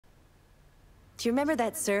Do you remember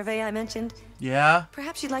that survey I mentioned? Yeah?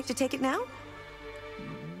 Perhaps you'd like to take it now?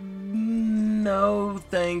 No,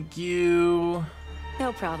 thank you.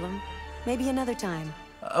 No problem. Maybe another time.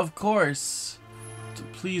 Of course.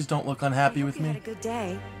 Please don't look unhappy with You me. had a good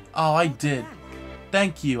day. Oh, I Welcome did. back.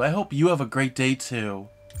 Thank you. I hope you have a great day too.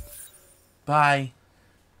 Bye.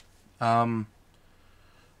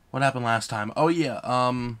 What happened last time? Oh yeah,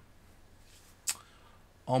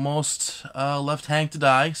 almost left Hank to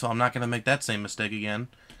die, so I'm not gonna make that same mistake again.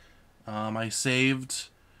 I saved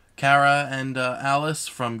Kara and Alice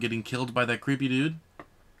from getting killed by that creepy dude.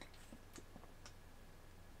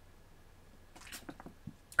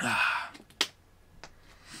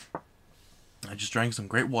 I just drank some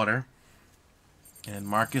great water. And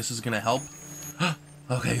Marcus is gonna help.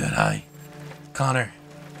 Okay, good. Hi. Connor.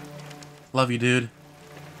 Love you, dude.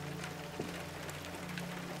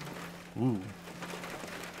 Ooh.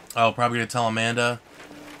 Oh, probably gonna tell Amanda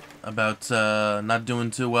about not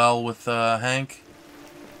doing too well with Hank.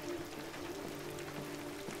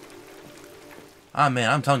 Ah, man,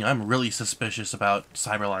 I'm telling you, I'm really suspicious about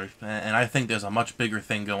Cyberlife, and I think there's a much bigger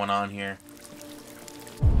thing going on here.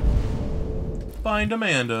 Find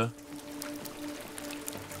Amanda.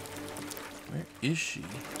 Where is she?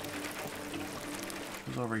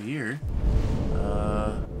 She's over here.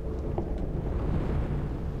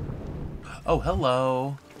 Oh,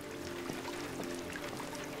 hello.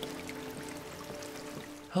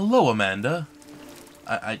 Hello, Amanda.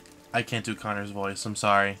 I can't do Connor's voice. I'm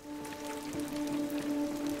sorry.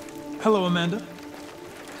 Hello, Amanda.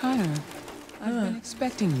 Connor, I've been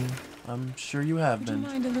expecting you. I'm sure you have Would you been.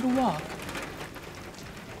 mind a little walk?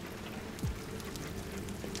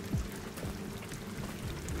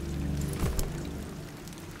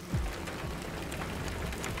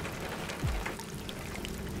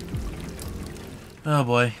 Oh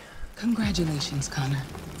boy. Congratulations, Connor.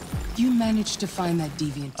 You managed to find that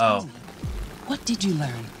deviant. Oh. What did you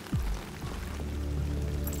learn?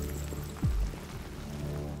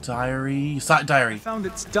 Diary. I Diary. found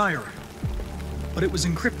its diary, but it was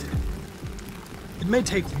encrypted. It may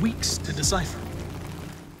take weeks to decipher.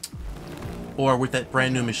 Or with that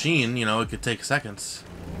brand new machine, you know, it could take seconds.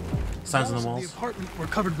 Signs on the The walls. apartment were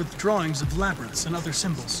covered with drawings of labyrinths and other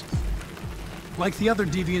symbols. Like the other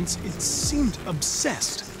deviants, it seemed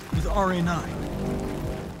obsessed with RA9.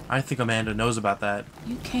 I think Amanda knows about that.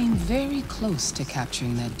 You came very close to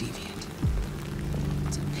capturing that deviant.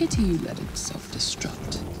 It's a pity you let it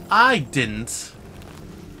self-destruct. I didn't.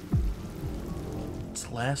 Its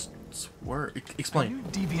last word. I Explain. knew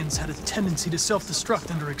deviants had a tendency to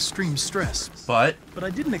self-destruct under extreme stress, But but I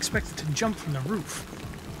didn't expect it to jump from the roof.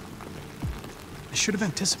 I should have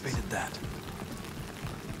anticipated that.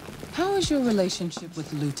 How is your relationship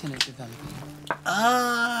with Lieutenant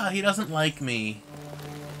developing? he doesn't like me.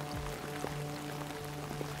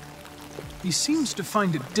 He seems to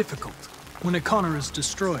find it difficult when a Connor is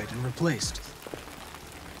destroyed and replaced.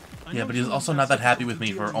 Yeah, but he's also not that happy with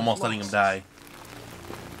me for almost letting him die.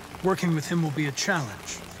 Working with him will be a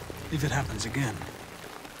challenge, if it happens again.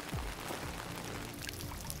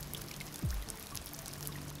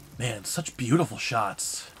 Man, such beautiful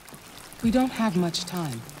shots. We don't have much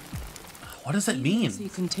time. What does that mean?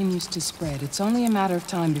 It continues to spread. It's only a matter of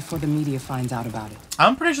time before the media finds out about it.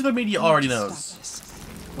 I'm pretty sure the media already Stop knows. this.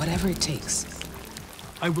 Whatever it takes.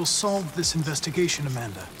 I will solve this investigation,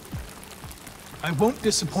 Amanda. I won't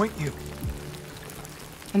disappoint you.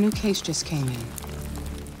 A new case just came in.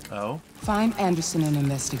 Oh? Find Anderson and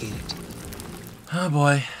investigate it. Oh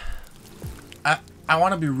boy. I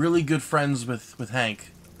want to be really good friends with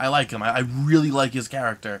Hank. I like him. I really like his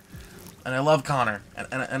character. And I love Connor.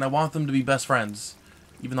 And I want them to be best friends.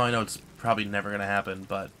 Even though I know it's probably never going to happen,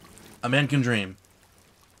 but a man can dream.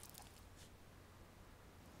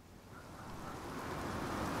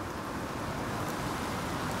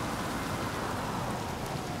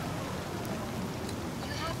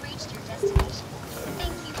 You have reached your destination.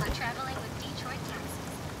 Thank you for traveling with Detroit Taxi.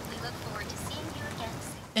 We look forward to seeing you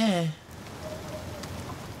again soon.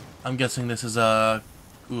 I'm guessing this is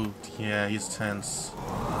ooh, yeah, he's tense.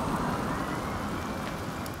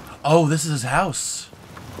 Oh, this is his house.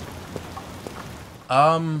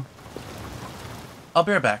 I'll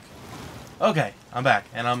be right back. Okay, I'm back,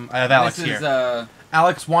 and I have Alex This here. is,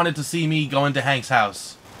 Alex wanted to see me go into Hank's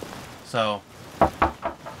house, so.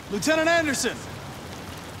 Lieutenant Anderson!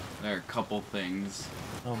 there are a couple things.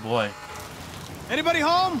 Oh boy. Anybody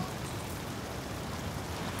home?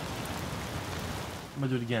 I'm gonna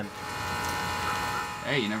do it again.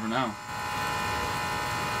 Hey, you never know.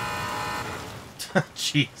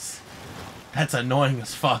 Jeez. That's annoying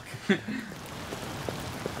as fuck.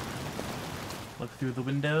 Look, Through the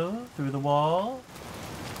window, through the wall.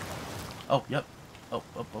 Oh, yep. Oh,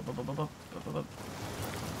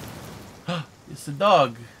 up. It's a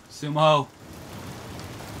dog. Sumo.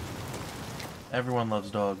 Everyone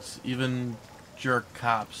loves dogs, even jerk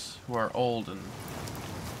cops who are old and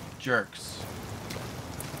jerks.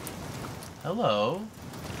 Hello.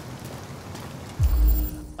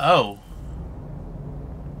 Oh.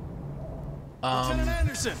 Lieutenant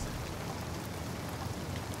Anderson!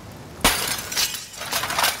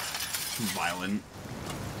 Violent.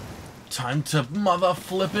 Time to mother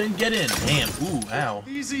flippin' get in. Damn. Ooh, ow.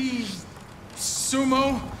 Easy,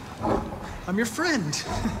 Sumo. I'm your friend.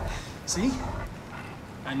 See?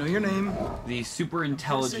 I know your name. The super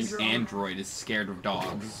intelligent android is scared of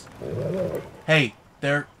dogs. Hey,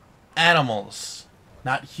 they're animals,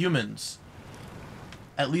 not humans.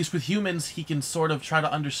 At least with humans, he can sort of try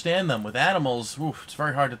to understand them. With animals, oof, it's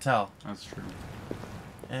very hard to tell. That's true.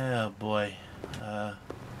 Oh, boy.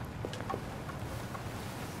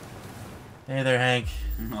 Hey there, Hank.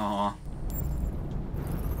 Aw.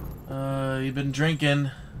 You've been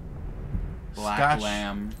drinking. Black Scotch,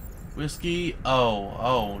 lamb. whiskey.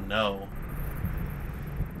 Oh no.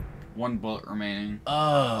 1 bullet remaining.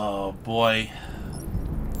 Oh, boy.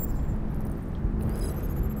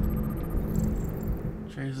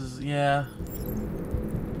 Traces, yeah.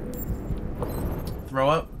 Throw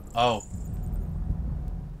up? Oh.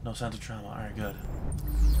 No sense of trauma. Alright, good.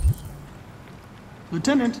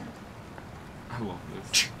 Lieutenant. I love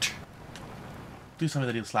this. Do something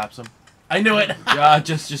that he slaps him. I knew it! Yeah,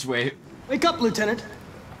 just wait. Wake up, Lieutenant.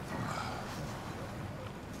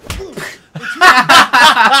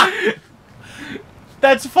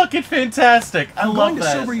 That's fucking fantastic. I I'm love going to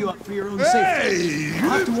that. sober you up for your own safety. Hey! I'll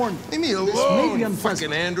have to warn you. Leave me This may be alone,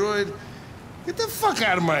 unpleasant. fucking android. Get the fuck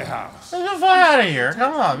out of my house. Get the fuck out of here.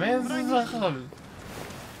 Come on, man.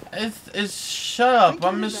 Shut up.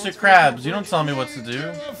 I'm Mr. Krabs. You don't tell me what to do.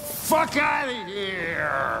 Get the fuck out of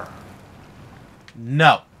here.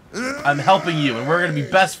 No. I'm helping you, and we're gonna be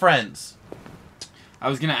best friends. I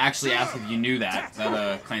was gonna actually ask if you knew that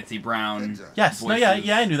Clancy Brown. Yes, no,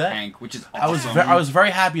 yeah, I knew that. Hank, which is awesome. I was very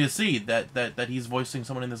happy to see that he's voicing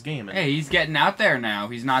someone in this game. And Hey, he's getting out there now.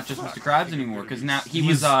 He's not just Mr. Krabs anymore, because now he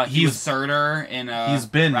was Surtur in he's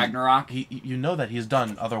been Ragnarok. You know that he's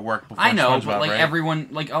done other work before. I know, SpongeBob, but like right? everyone,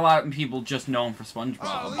 like a lot of people just know him for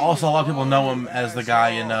SpongeBob. Also, a lot of people know him as the guy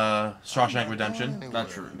in Shawshank Redemption.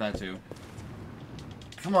 That's true. That too.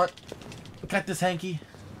 Come on, got this, Hanky.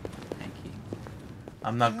 Hanky.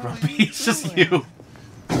 I'm not grumpy. It's just you.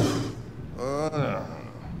 I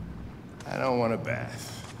don't want a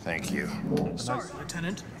bath. Thank you. Sorry,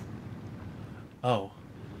 Lieutenant. Oh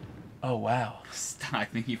wow. Stop, I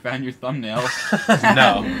think you found your thumbnail.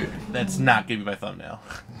 No, that's not gonna be my thumbnail.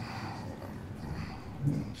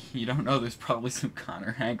 You don't know there's probably some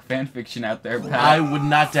Connor Hank fanfiction out there, Pat. I would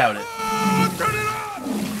not doubt it. Oh, turn it off!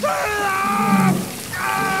 Turn it off!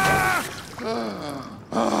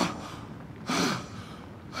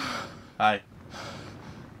 Hi.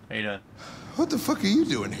 How you doing? What the fuck are you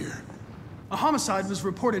doing here? A homicide was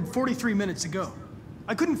reported 43 minutes ago.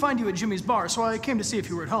 I couldn't find you at Jimmy's bar, so I came to see if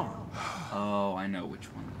you were at home. Oh, I know which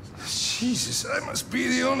one was that. Jesus, I must be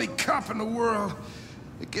the only cop in the world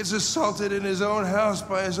that gets assaulted in his own house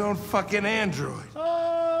by his own fucking android.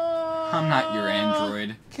 I'm not your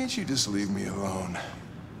android. Can't you just leave me alone?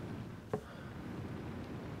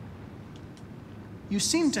 You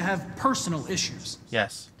seem to have personal issues.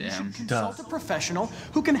 Yes. Damn. Consult a professional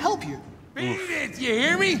who can help you. Beat it, you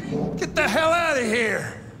hear me? Get the hell out of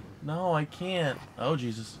here! No, I can't. Oh,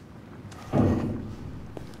 Jesus.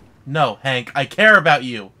 No, Hank, I care about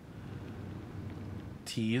you.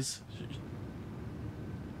 Tease.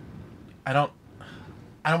 I don't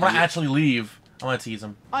want to actually leave. I want to tease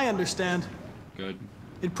him. I understand. Good.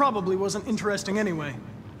 It probably wasn't interesting anyway.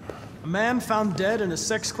 A man found dead in a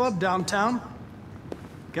sex club downtown.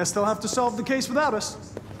 Guess they'll have to solve the case without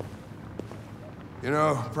us. You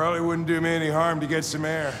know, probably wouldn't do me any harm to get some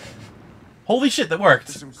air. Holy shit, that worked.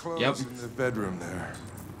 Some clothes Yep. in the bedroom there.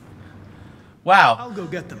 Wow. I'll go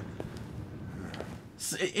get them.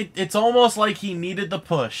 It's almost like he needed the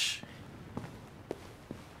push.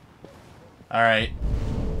 All right.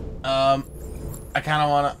 I kind of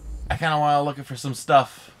wanna look for some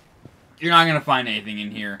stuff. You're not gonna find anything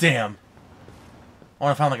in here. Damn. I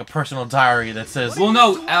want to find like a personal diary that says, Well,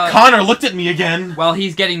 no. Connor looked at me again. While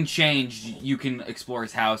he's getting changed, you can explore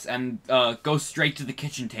his house and go straight to the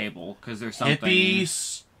kitchen table because there's something. Okay.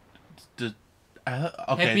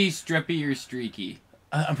 Hippie, strippy, or streaky.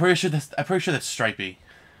 I'm pretty sure that's Stripey.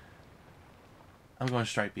 I'm going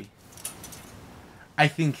Stripey. I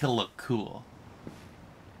think he'll look cool.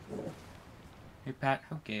 Hey Pat,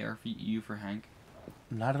 how gay are you for Hank?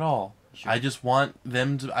 Not at all. Sure. I just want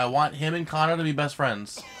them to. I want him and Connor to be best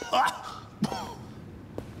friends.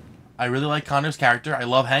 I really like Connor's character. I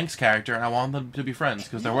love Hank's character, and I want them to be friends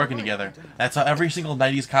because they're working together. That's how every single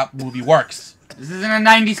 '90s cop movie works. This isn't a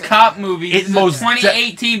 '90s cop movie. This is a most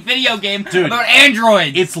 2018 video game Dude, about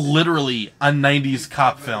androids. It's literally a '90s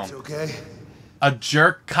cop film. Okay? A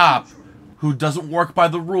jerk cop who doesn't work by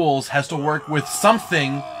the rules has to work with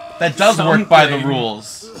something that does work by the Something.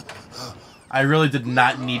 rules. I really did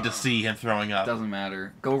not need to see him throwing up. Doesn't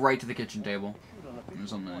matter. Go right to the kitchen table. There's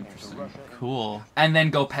something interesting. Cool. And then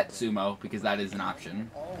go pet Sumo, because that is an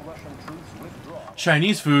option.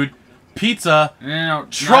 Chinese food, pizza, No,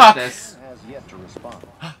 truck. not this.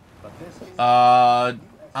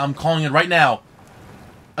 I'm calling it right now.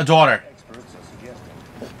 A daughter.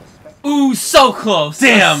 Ooh, so close.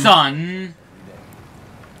 Damn. A son.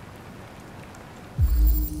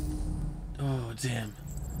 Oh, damn.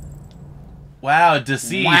 Wow,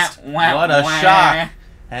 deceased. Wah, wah, What a wah. shock.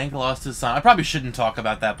 Hank lost his son. I probably shouldn't talk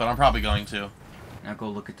about that, but I'm probably going to. Now go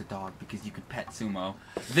look at the dog, because you could pet Sumo.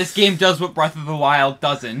 This game does what Breath of the Wild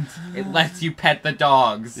doesn't. It lets you pet the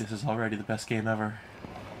dogs. This is already the best game ever.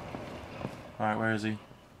 Alright, where is he?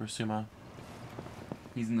 Where's Sumo?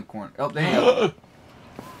 He's in the corner. Oh, there you go.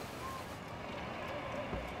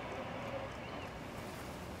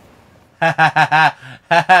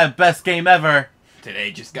 Best game ever.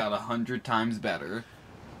 Today just got 100 times better.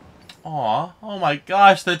 Aw, oh my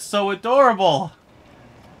gosh, that's so adorable.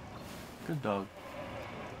 Good dog.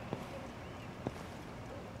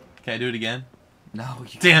 Can I do it again? No,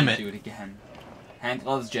 you Damn can't it. do it again. Hank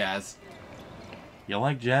loves jazz. You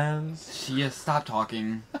like jazz? Yeah, stop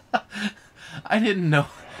talking. I didn't know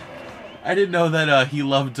that he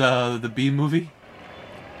loved the Bee movie.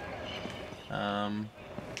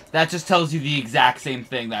 That just tells you the exact same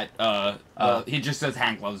thing that he just says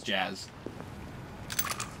Hank loves jazz.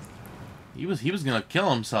 He was gonna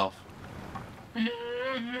kill himself.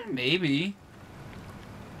 Maybe.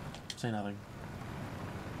 Say nothing.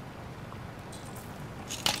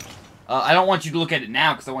 I don't want you to look at it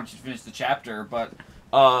now because I want you to finish the chapter, but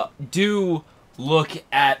do look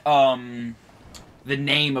at the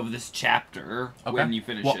name of this chapter when you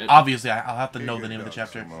finish well, it. obviously, I'll have to know the name of the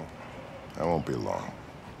chapter. Sumo. I won't be long.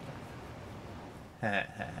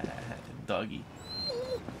 Doggy.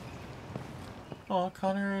 Oh,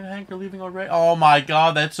 Connor and Hank are leaving already. Oh my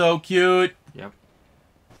god, that's so cute. Yep.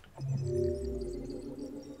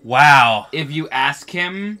 Wow. If you ask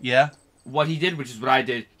him Yeah? what he did, which is what I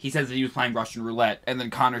did, he says that he was playing Russian roulette, and then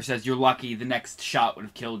Connor says, "You're lucky. The next shot would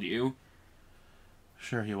have killed you."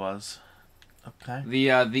 Sure he was. Okay.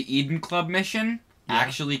 The Eden Club mission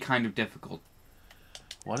actually kind of difficult.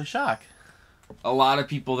 What a shock. A lot of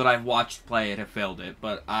people that I've watched play it have failed it,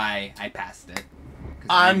 but I passed it.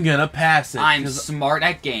 I'm gonna pass it. I'm 'cause smart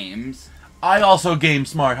at games. I also game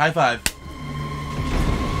smart. High five.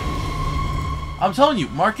 I'm telling you,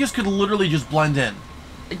 Marcus could literally just blend in.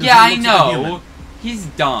 Yeah, I he looks like a human. know. He's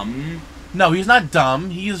dumb. No, he's not dumb.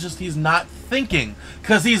 He's not thinking.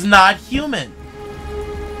 Because he's not human.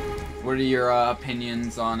 What are your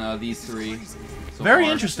opinions on these three? So Very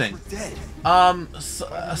far? interesting.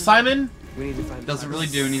 Simon Doesn't really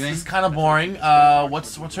do anything. is kind of boring.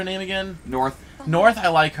 What's her name again? North. North, I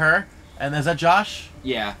like her. And is that Josh?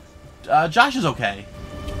 Yeah. Josh is okay.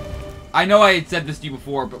 I know I had said this to you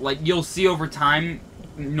before, but like you'll see over time,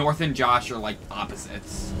 North and Josh are like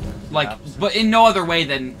opposites. Like, but in no other way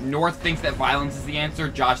than North thinks that violence is the answer,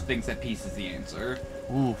 Josh thinks that peace is the answer.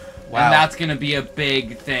 Oof. Wow. And that's gonna be a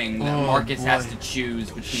big thing that Oh, Marcus has boy. to choose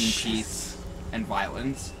between peace and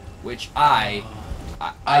violence, which I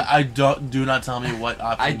do not tell me what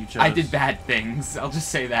option you chose. I did bad things. I'll just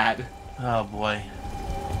say that. Oh boy.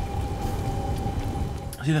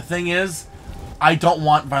 See, the thing is, I don't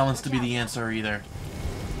want violence to be the answer either.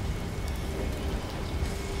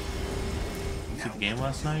 You see the game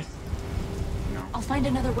last night? I'll find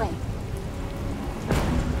another way.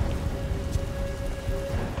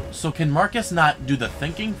 So can Marcus not do the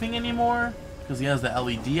thinking thing anymore? Because he has the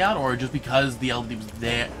LED out, or just because the LED was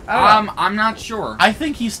there? I don't know. I'm not sure. I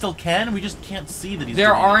think he still can. We just can't see that he's. There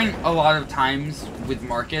doing aren't it. a lot of times with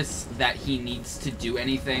Marcus that he needs to do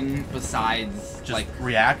anything besides Just like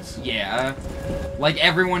react. yeah, like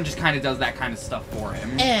everyone just kind of does that kind of stuff for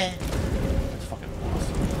him. That's fucking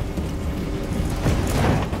awesome.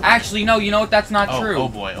 Actually, no, you know what? That's not true. Oh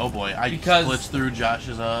boy, oh boy! I Because- blitzed through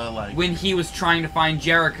Josh's leg. When he was trying to find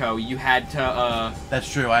Jericho, you had to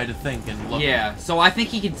That's true. I had to think and look. yeah. So I think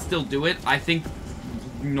he can still do it. I think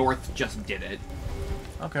North just did it.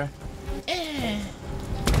 Okay.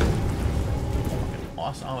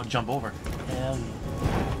 Awesome. Oh, jump over. Hell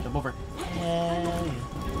yeah. Jump over. Hell yeah.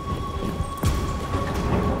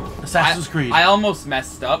 Assassin's Creed. I almost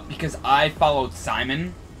messed up because I followed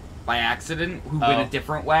Simon by accident, who went a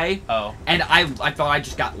different way. Oh. And I thought I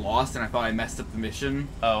just got lost, and I thought I messed up the mission.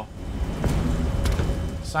 Oh.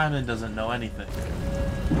 Simon doesn't know anything.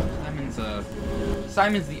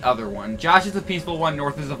 Simon's the other one. Josh is the peaceful one,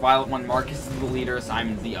 North is the violent one, Marcus is the leader,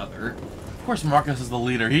 Simon's the other. Of course Marcus is the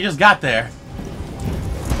leader. He just got there.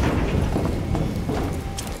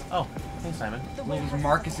 Oh, hey Simon. It was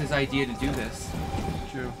Marcus's idea to do this.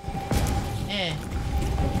 True.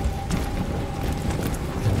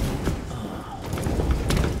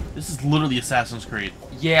 This is literally Assassin's Creed.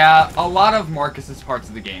 Yeah, a lot of Marcus's parts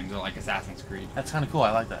of the games are like Assassin's Creed. That's kind of cool.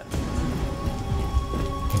 I like that.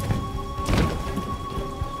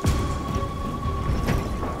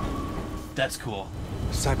 That's cool.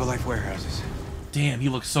 Cyberlife warehouses. Damn, he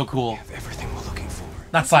looks so cool. We have everything we're looking for.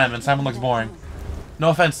 Not Simon. Simon looks boring. No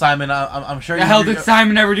offense, Simon. I'm sure. The hell did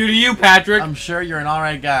Simon ever do to you, Patrick? I'm sure you're an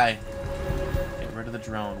alright guy. Get rid of the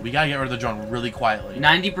drone. We gotta get rid of the drone really quietly.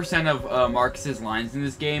 90% of Marcus's lines in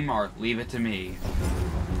this game are "Leave it to me."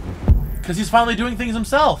 Because he's finally doing things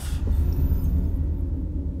himself.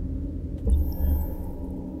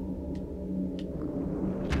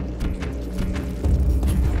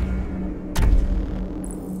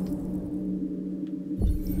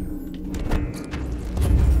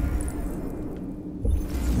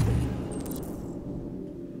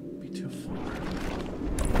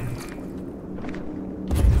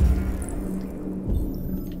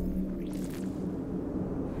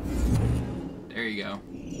 There you go.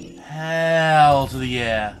 Hell to the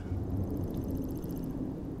yeah.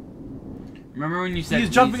 Remember when you said he's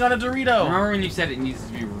jumping on a Dorito? Remember when you said it needs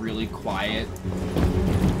to be really quiet?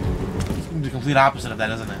 It's the complete opposite of that,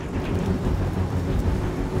 isn't it?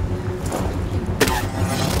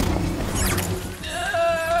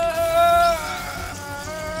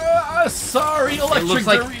 Sorry, electric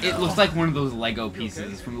Dorito. It looks like one of those Lego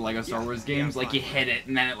pieces from the Lego Star Wars games. Like you hit it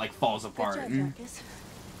and then it like falls apart.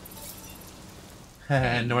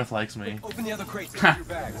 North likes me. Open the other crates and your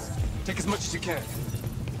bags. Take as much as you can.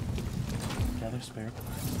 Gather spare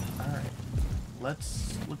parts. Alright.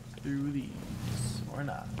 Let's look through these. Or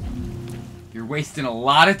not. You're wasting a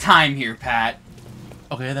lot of time here, Pat.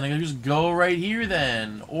 Okay, then I gotta just go right here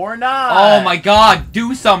then. Or not. Oh my god,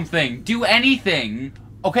 do something. Do anything.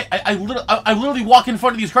 Okay, I literally walk in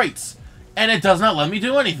front of these crates. And it does not let me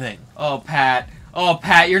do anything. Oh, Pat. Oh,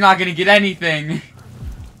 Pat, you're not gonna get anything.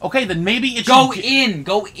 Okay, then maybe it should...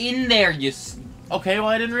 Go in there, you... Okay, well,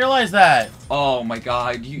 I didn't realize that. Oh my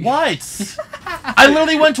god, you... What? I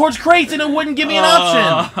literally went towards crates and it wouldn't give me an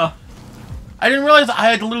option. I didn't realize I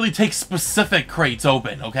had to literally take specific crates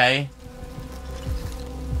open, okay?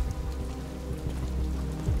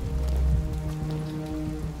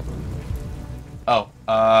 Oh,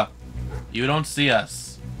 you don't see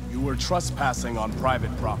us. You were trespassing on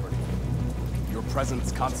private property. Your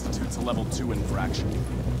presence constitutes a level 2 infraction.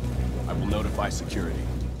 I will notify security.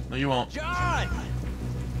 No, you won't. John!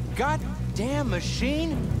 Goddamn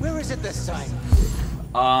machine! Where is it this time?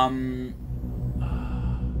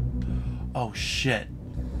 Oh, shit.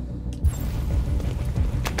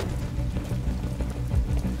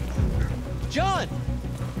 John!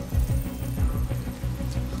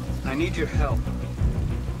 I need your help.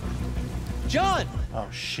 John! Oh,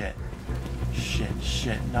 shit.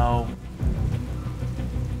 Shit, no.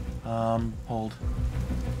 Hold.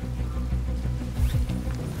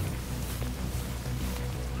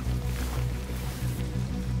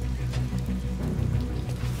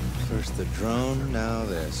 First the drone, now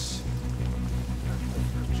this.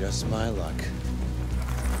 Just my luck.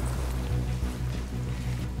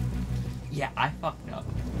 Yeah, I fucked up.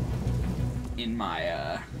 In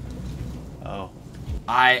my, Oh.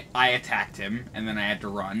 I attacked him, and then I had to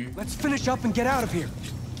run. Let's finish up and get out of here.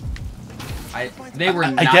 They were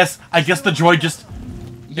not... I guess the droid just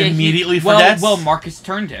immediately forgets? Well, Marcus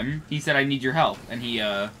turned him. He said, I need your help, and he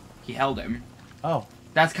held him. Oh.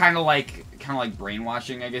 That's kind of like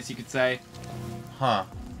brainwashing, I guess you could say. Huh.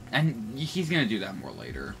 And he's gonna do that more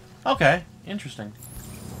later. Okay, interesting.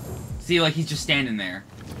 See, like, he's just standing there.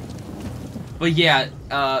 But yeah,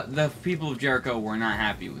 the people of Jericho were not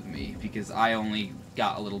happy with me, because I only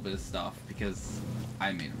got a little bit of stuff, because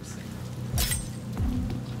I made a mistake.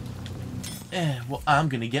 Well, I'm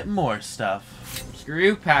gonna get more stuff. Screw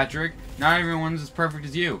you, Patrick. Not everyone's as perfect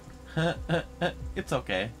as you. It's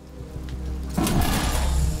okay.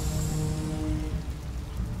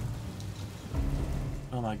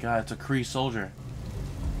 Oh my god, it's a Kree soldier.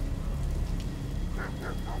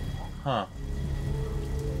 Huh.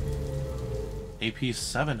 AP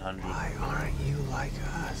 700. Why aren't you like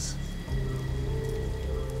us?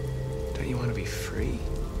 Don't you want to be free?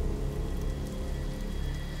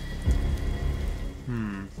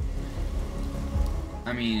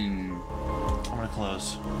 I mean, I'm gonna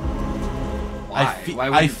close. why?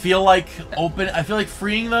 I feel like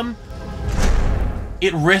freeing them,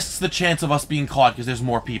 it risks the chance of us being caught because there's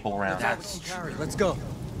more people around. That's Let's go.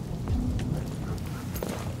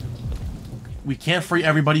 We can't free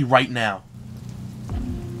everybody right now.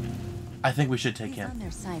 I think we should take He's him. on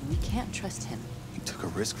their side. We can't trust him. He took a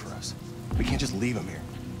risk for us. We can't just leave him here.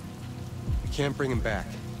 We can't bring him back.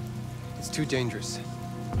 It's too dangerous.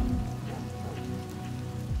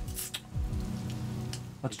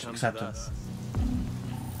 Let's accept him.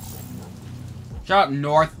 Shut up,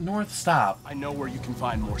 North. North, stop. I know where you can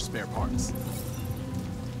find more spare parts.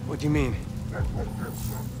 What do you mean?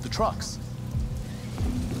 The trucks.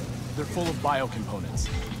 They're full of biocomponents.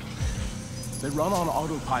 They run on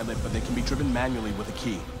autopilot, but they can be driven manually with a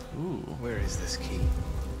key. Ooh, Where is this key?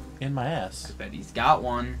 in my ass. I bet he's got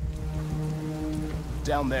one.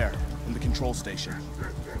 Down there, in the control station.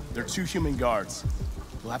 There are 2 human guards.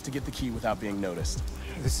 We'll have to get the key without being noticed.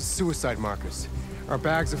 This is suicide, Marcus. Our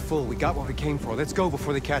bags are full. We got what we came for. Let's go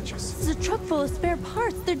before they catch us. This is a truck full of spare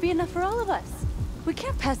parts. There'd be enough for all of us. We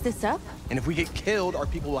can't pass this up. And if we get killed, our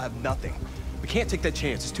people will have nothing. We can't take that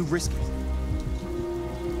chance. It's too risky.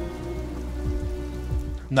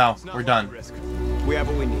 No, we're done. We have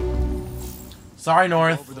what we need. Sorry,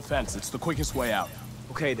 North. Over the fence. It's the quickest way out.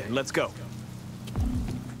 Okay, then. Let's go.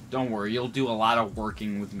 Don't worry, you'll do a lot of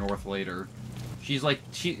working with North later. She's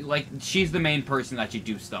she's the main person that you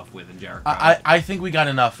do stuff with in Jericho. I think we got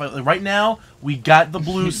enough. Right now, we got the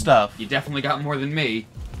blue stuff. You definitely got more than me.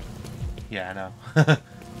 Yeah, I know.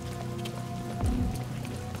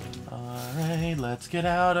 Alright, let's get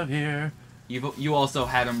out of here. You also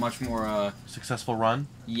had a much more Successful run?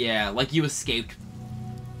 yeah, like you escaped.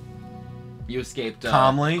 You escaped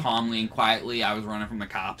calmly and quietly. I was running from the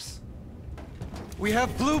cops. We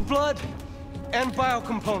have blue blood and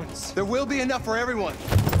biocomponents. There will be enough for everyone.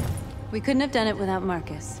 We couldn't have done it without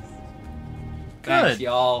Marcus. Thanks, Good.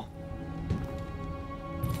 y'all.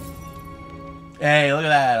 Hey, look at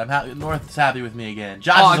that. I'm happy. North's happy with me again.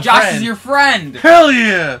 Josh is a Josh friend. is your friend! Hell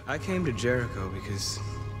yeah! I came to Jericho because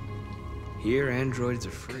here androids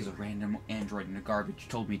are free. There's a random android in the garbage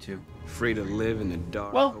told me to. Free to live in the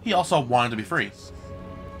dark. Well, he also wanted to be free.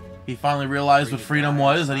 He finally realized what freedom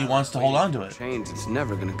was, and he wants to hold on to it. Change, it's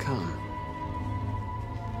never gonna come.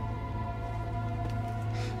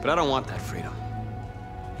 But I don't want that freedom.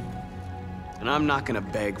 And I'm not gonna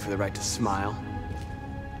beg for the right to smile,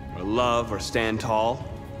 or love, or stand tall.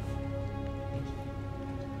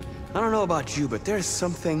 I don't know about you, but there's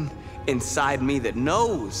something inside me that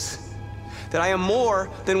knows that I am more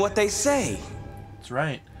than what they say. That's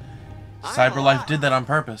right. CyberLife did that on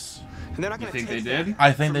purpose. And they're not You gonna think they take did?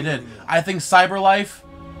 I think they did. I think CyberLife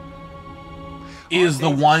is the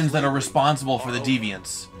ones that are responsible for the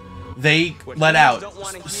deviants. They let out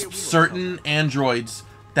certain androids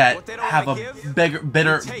that have a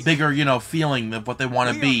bigger, you know, feeling of what they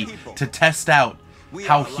want to be to test out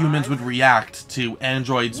how humans would react to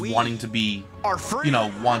androids wanting to be, you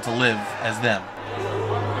know, want to live as them.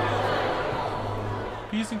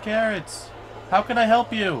 Peas and carrots. How can I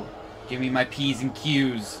help you? Give me my P's and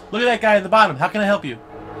Q's. Look at that guy at the bottom. How can I help you?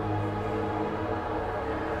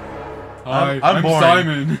 Hi, I'm boring.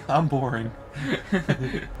 Simon. I'm boring.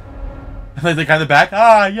 And like the guy in the back.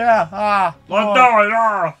 Ah, yeah. Ah. Let's do it.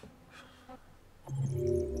 Ah.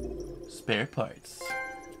 Spare parts.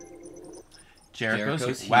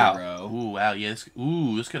 Jericho's Hero. Wow. Ooh, wow. Yeah.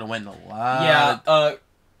 This could have went a lot. Yeah.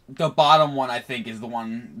 The bottom one I think is the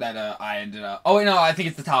one that I ended up. Oh wait, no, I think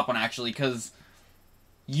it's the top one actually, because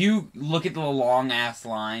you look at the long ass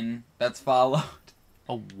line that's followed.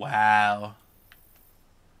 Oh wow.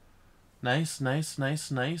 Nice, nice,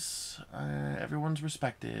 nice, nice. Everyone's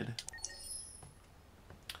respected.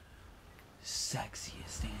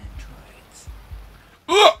 Sexiest androids.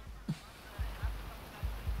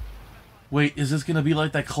 Wait, is this gonna be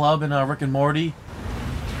like that club in Rick and Morty?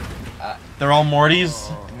 They're all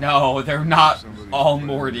Mortys? No, they're not all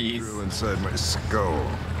Mortys. Drill inside my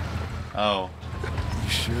skull. Oh. You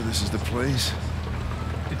sure this is the place?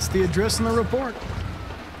 It's the address in the report.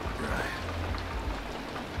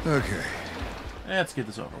 Okay, Let's get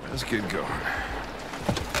this over with. let's get going.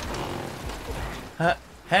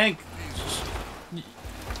 Hank!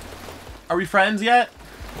 Are we friends yet?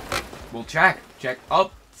 We'll check. Oh,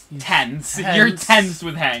 tense. Tense. You're tense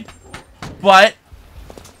with Hank. But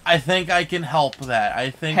I think I can help that. I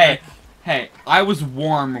think Hey, I was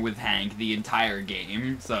warm with Hank the entire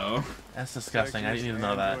game, so... That's disgusting. I didn't even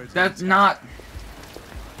know that. That's not...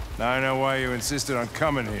 Now I know why you insisted on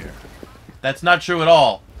coming here. That's not true at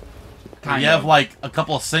all. If Kind you of. have, like, a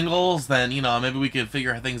couple of singles, then, you know, maybe we could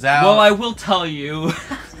figure things out. Well, I will tell you,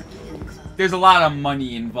 there's a lot of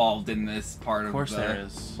money involved in this part of the... Of course there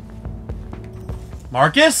is.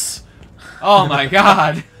 Marcus? Oh my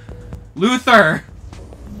god. Luther!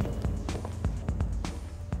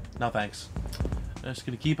 No thanks. I'm just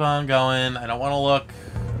gonna keep on going. I don't want to look.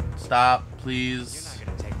 Stop, please. You're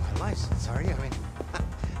not gonna take my license, are you? I mean,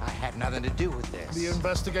 I had nothing to do with this. The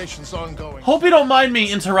investigation's ongoing. Hope you don't mind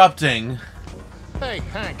me interrupting. Hey,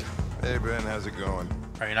 Hank. Hey, Ben, how's it going?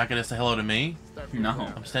 Are you not gonna say hello to me? No.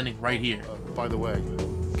 I'm standing right here. By the way,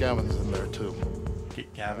 Gavin's in there too.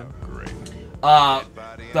 Gavin? Great.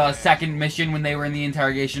 The second mission when they were in the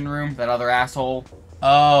interrogation room, that other asshole.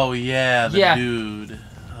 Oh, yeah, the Yeah. dude.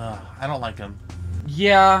 I don't like him.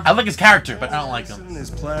 Yeah. I like his character, but I don't like him. His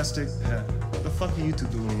plastic. What the fuck are you two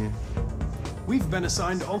doing here? We've been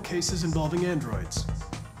assigned all cases involving androids.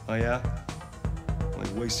 Oh yeah?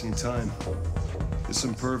 Like wasting time. There's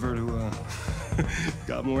some pervert who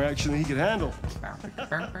got more action than he could handle.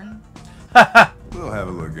 We'll have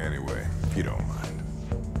a look anyway, if you don't mind.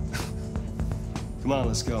 Come on,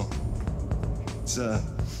 let's go. It's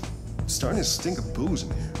starting to stink of booze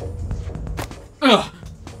in here. Ugh.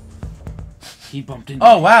 He bumped into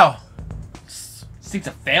Oh, me. wow. Stinks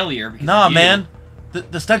a failure. Because Nah, of you. man.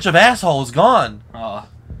 The stench of asshole is gone. I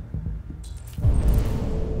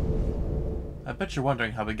bet you're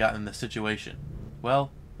wondering how we got in this situation.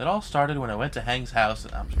 Well, it all started when I went to Hang's house.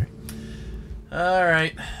 I'm sure.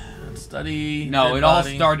 Alright. Study. No, dead it all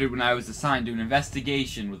body. started when I was assigned to an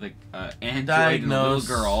investigation with a android and a little Diagnose.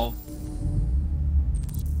 girl.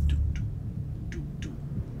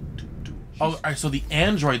 Oh, alright, so the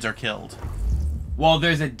androids are killed. Well,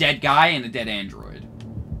 there's a dead guy and a dead android.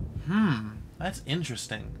 That's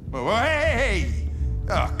interesting. Well, hey!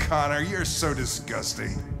 Oh, Connor, you're so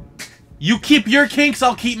disgusting. You keep your kinks,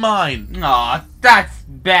 I'll keep mine. Aw, that's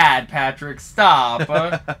bad, Patrick. Stop.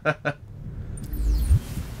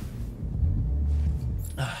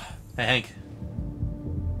 Hey, Hank.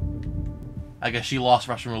 I guess she lost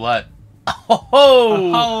Russian roulette.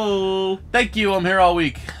 Oh! Thank you, I'm here all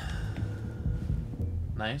week.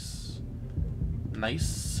 Nice.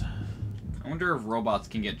 Nice. I wonder if robots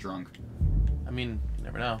can get drunk. I mean, you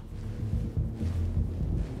never know.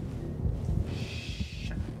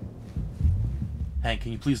 Hank,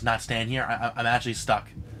 can you please not stand here? I'm actually stuck.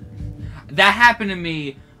 That happened to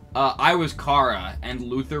me. I was Kara, and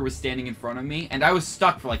Luther was standing in front of me, and I was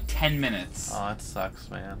stuck for like 10 minutes. Oh, that sucks,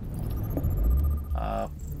 man.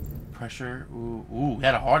 Pressure. Ooh, he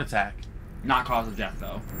had a heart attack. Not cause of death,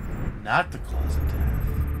 though. Not the cause of death.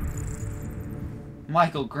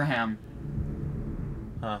 Michael Graham.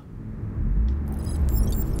 Huh.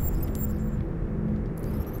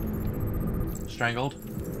 Strangled?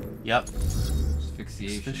 Yep.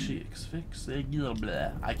 Asphyxiation.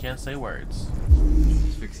 Blah. I can't say words.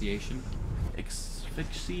 Asphyxiation.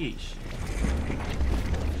 Asphyxiation.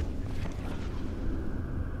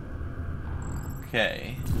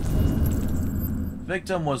 Okay.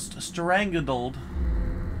 Victim was strangled.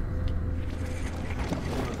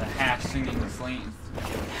 The hash slinging sling.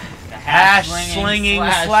 The Hash slinging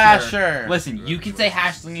slasher. Listen, you can say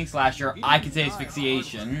hash slinging slasher. I can say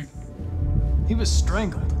asphyxiation. He was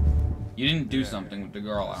strangled. You didn't do something with the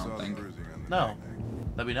girl, I don't think. No.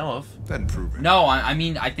 That we know of. Doesn't prove it. No, I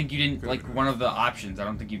mean, I think you didn't, like, one of the options. I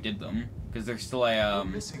don't think you did them. Because there's still a,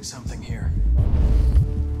 We're missing something here.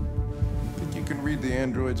 Think you can read the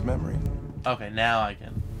android's memory? Okay, now I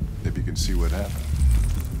can. Maybe you can see what happened.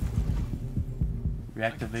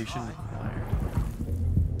 Reactivation required.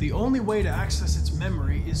 The only way to access its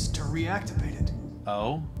memory is to reactivate it.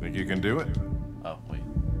 Oh? Think you can do it? Oh, wait.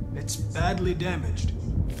 It's badly damaged.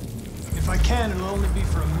 If I can, it'll only be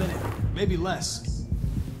for a minute, maybe less.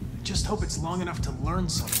 I just hope it's long enough to learn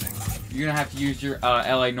something. You're gonna have to use your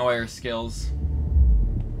L.A. Noire skills.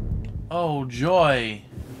 Oh, joy.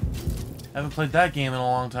 Haven't played that game in a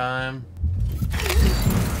long time.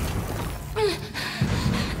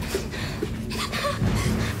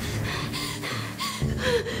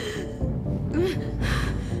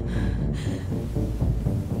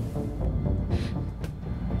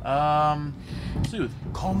 Soothe.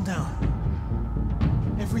 Calm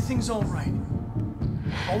down. Everything's all right.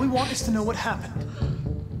 All we want is to know what happened.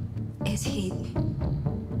 Is he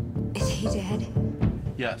dead?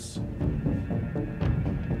 Yes.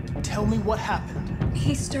 Tell me what happened.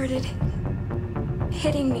 He started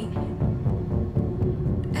hitting me.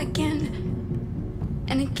 Again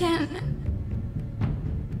and again.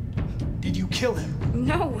 Did you kill him?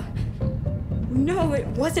 No. No, it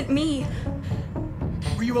wasn't me.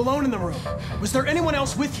 Were you alone in the room? Was there anyone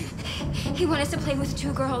else with you? He wanted us to play with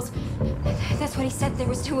 2 girls. That's what he said. There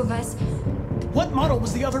was 2 of us. What model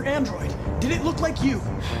was the other android? Did it look like you?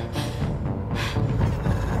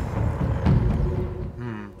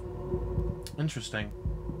 Interesting.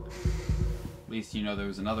 At least you know there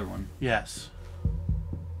was another one. Yes.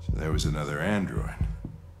 So there was another android.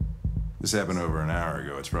 This happened over an hour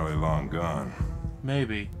ago. It's probably long gone.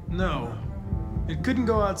 Maybe. No. It couldn't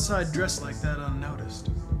go outside dressed like that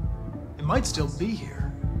unnoticed. It might still be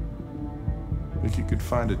here. Think you could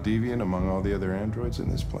find a deviant among all the other androids in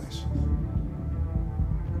this place?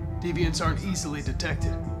 Deviants aren't easily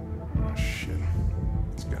detected. Oh, shit.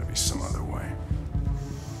 There's gotta be some other way.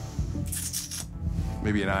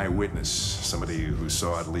 Maybe an eyewitness, somebody who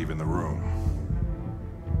saw it leaving the room.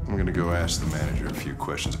 I'm gonna go ask the manager a few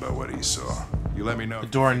questions about what he saw. You let me know. The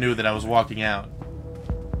door knew that I was walking out.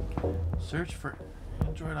 Search for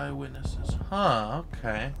android eyewitnesses. Huh,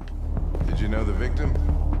 okay. Did you know the victim?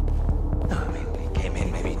 No, I mean, we came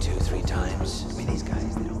in maybe 2-3 times. I mean, these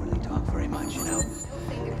guys, they don't really talk very much, you know?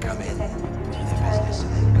 They come in, do their business,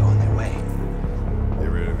 and then go on their way. You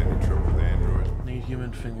ever have any trouble with androids? Need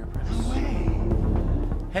human fingerprints.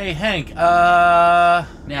 Hey, Hank,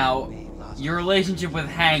 Now, your relationship with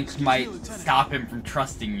Hank might stop him from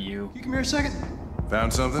trusting you. You come here a second?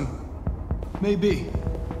 Found something? Maybe.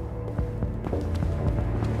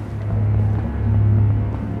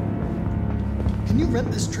 Can you rent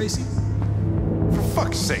this, Tracy? For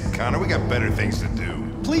fuck's sake, Connor, we got better things to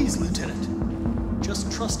do. Please, Lieutenant. Just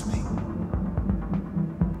trust me.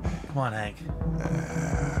 Come on, Hank.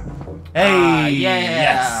 Hey, yeah.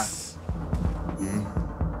 Yes.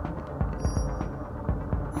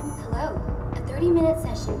 Hello. A 30-minute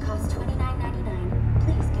session costs $29.99.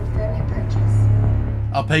 Please confirm your purchase.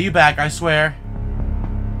 I'll pay you back, I swear.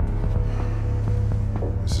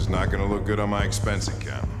 This is not gonna look good on my expense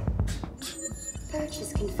account.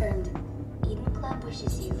 Purchase confirmed. Eden Club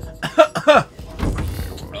wishes you.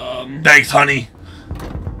 Thanks, honey.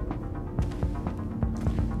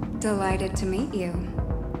 Delighted to meet you.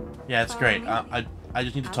 Yeah, it's great. I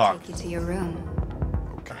just need to I'll talk. take you to your room.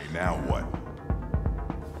 Okay, now what?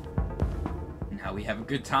 Now we have a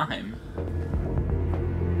good time.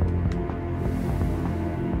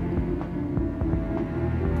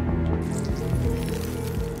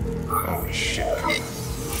 Holy shit, Connor.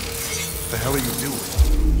 What the hell are you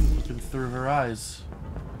doing? Looking through her eyes.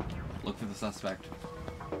 Look for the suspect.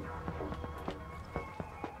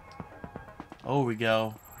 Oh, we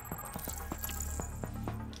go.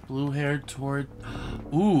 Blue-haired toward...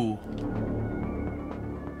 Ooh.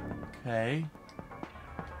 Okay.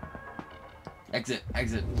 Exit,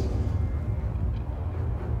 exit.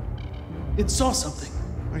 It saw something.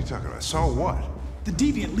 What are you talking about? Saw what? The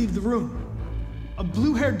deviant leave the room. A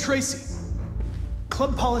blue-haired Tracy.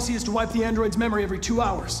 Club policy is to wipe the android's memory every 2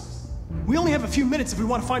 hours. We only have a few minutes if we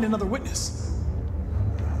want to find another witness.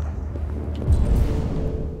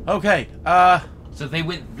 Okay, So they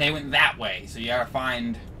went that way, so you gotta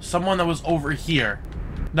find... someone that was over here.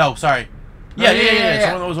 No, sorry. Yeah.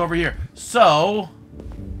 Someone that was over here. So...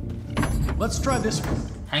 let's try this one.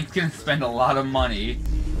 Hank's gonna spend a lot of money.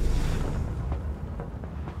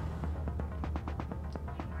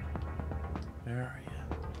 Where are you?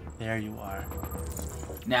 There you are.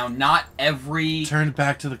 Now, not every... Turned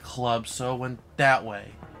back to the club, so it went that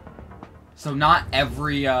way. So not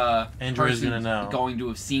every Android's person gonna know. going to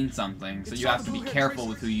have seen something, so you have to be careful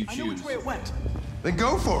with who you I know which choose. way it went. Then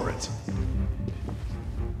go for it.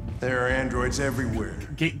 There are androids everywhere.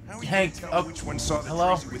 Hank, Which one saw the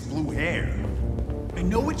hello? Tracy with blue hair? I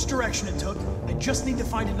know which direction it took. I just need to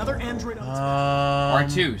find another android on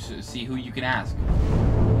its R2, so see who you can ask.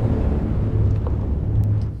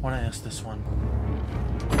 Want to ask this one?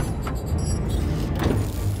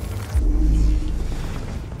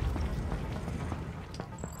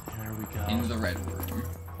 There we go. Into the red room.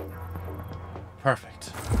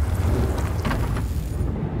 Perfect.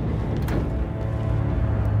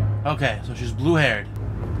 Okay, so she's blue-haired.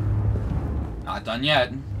 Not done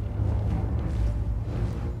yet.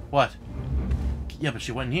 What? Yeah, but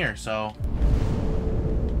she went in here, so...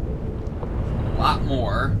 A lot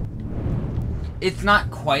more. It's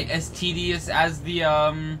not quite as tedious as the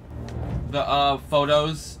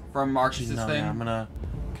photos from Marcus's No, thing. yeah, I'm gonna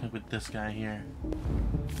connect with this guy here.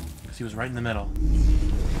 Because he was right in the middle.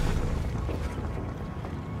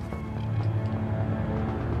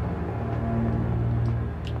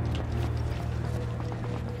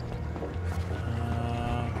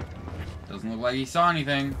 Doesn't look like he saw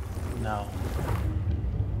anything. No.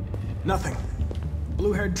 Nothing.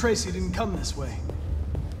 blue-haired Tracy didn't come this way.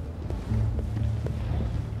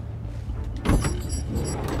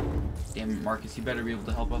 Damn it, Marcus, you better be able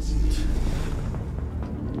to help us.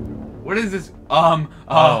 What is this?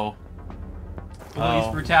 Police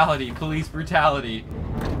brutality, police brutality.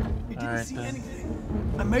 You didn't see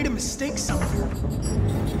anything. I made a mistake somewhere.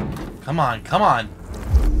 Come on, come on.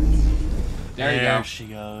 There you go. There she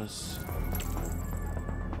goes.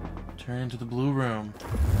 Turn into the blue room.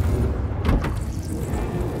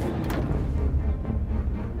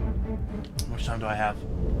 How much time do I have?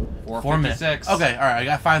 4 minutes. Okay, alright, I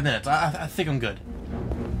got 5 minutes. I think I'm good.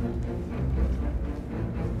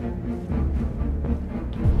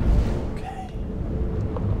 Okay.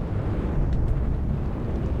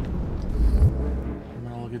 I'm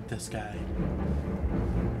gonna look at this guy.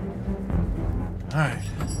 Alright.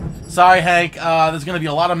 Sorry, Hank. There's gonna be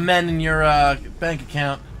a lot of men in your bank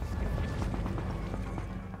account.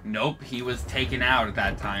 Nope, he was taken out at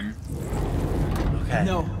that time. Okay.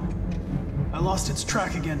 No. I lost its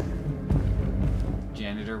track again.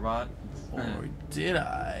 Janitor bot? Or did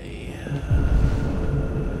I?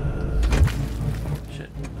 Shit.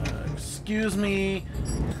 Excuse me.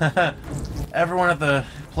 Everyone at the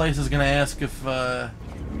place is gonna ask if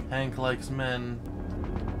Hank likes men.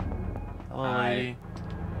 Hello, lady.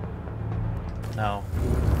 No.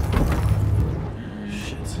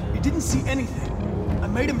 Shit. You didn't see anything. I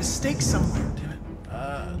made a mistake somewhere. Damn it.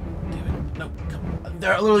 Damn it. No, come on.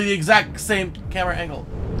 They're literally the exact same camera angle.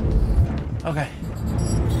 Okay.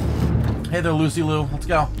 Hey there, Lucy Lou. Let's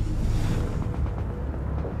go.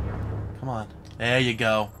 Come on. There you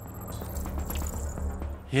go.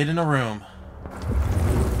 Hid in a room.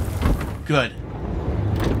 Good.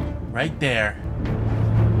 Right there.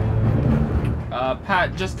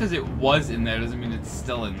 Pat, just because it was in there doesn't mean it's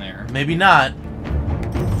still in there. Maybe not.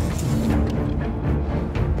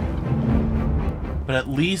 But at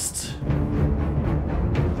least...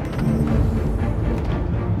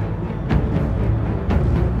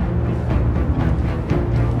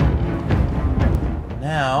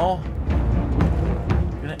 now...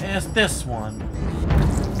 I'm gonna ask this one.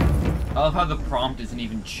 I love how the prompt isn't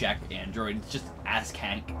even check Android, it's just ask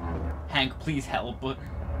Hank. Hank, please help.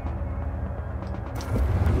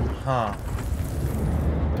 Huh.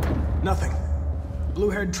 Nothing.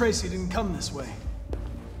 Blue-haired Tracy didn't come this way.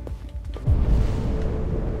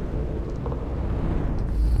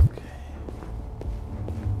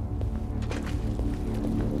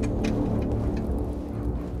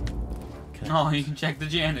 Oh, you can check the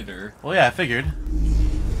janitor. Well, yeah, I figured.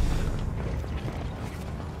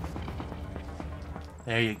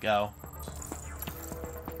 There you go.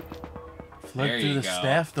 Flip through the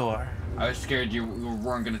staff door. I was scared you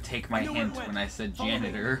weren't gonna take my hint when I said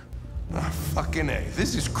janitor. Oh, fucking A.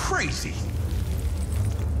 This is crazy.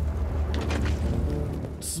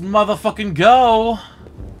 Let's motherfucking go.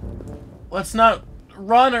 Let's not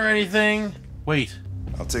run or anything. Wait.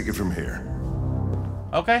 I'll take it from here.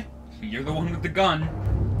 Okay. You're the one with the gun.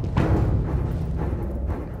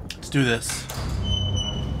 Let's do this.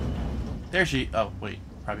 There she... oh, wait.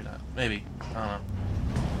 Probably not. Maybe. I don't know.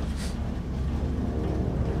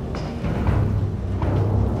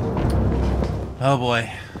 Oh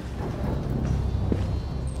boy.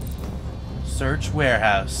 Search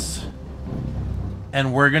warehouse.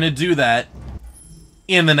 And we're gonna do that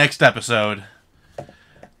in the next episode.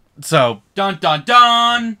 So... dun dun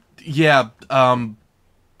dun! Yeah,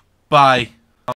 bye.